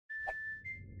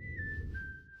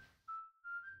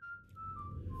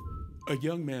A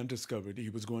young man discovered he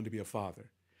was going to be a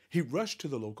father. He rushed to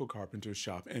the local carpenter's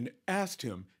shop and asked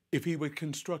him if he would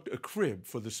construct a crib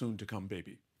for the soon-to-come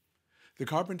baby. The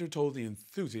carpenter told the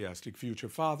enthusiastic future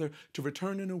father to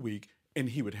return in a week and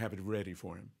he would have it ready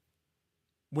for him.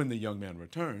 When the young man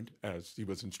returned, as he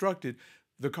was instructed,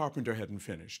 the carpenter hadn't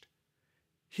finished.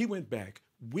 He went back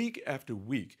week after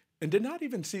week and did not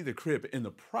even see the crib in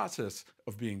the process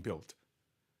of being built.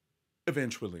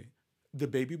 Eventually, the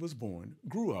baby was born,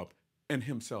 grew up, and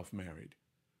himself married.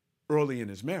 Early in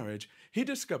his marriage, he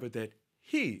discovered that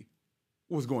he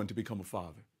was going to become a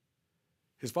father.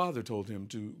 His father told him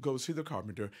to go see the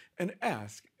carpenter and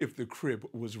ask if the crib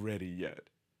was ready yet.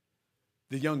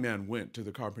 The young man went to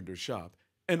the carpenter's shop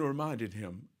and reminded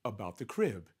him about the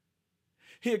crib.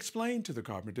 He explained to the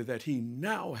carpenter that he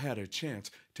now had a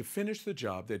chance to finish the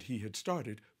job that he had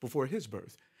started before his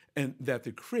birth, and that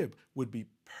the crib would be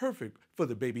perfect for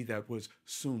the baby that was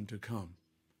soon to come.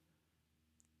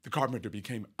 The carpenter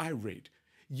became irate,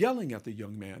 yelling at the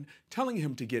young man, telling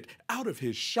him to get out of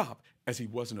his shop as he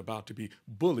wasn't about to be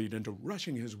bullied into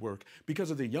rushing his work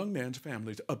because of the young man's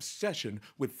family's obsession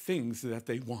with things that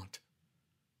they want.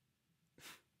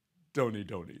 Doni,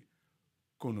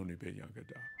 kono ni be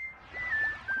yagada.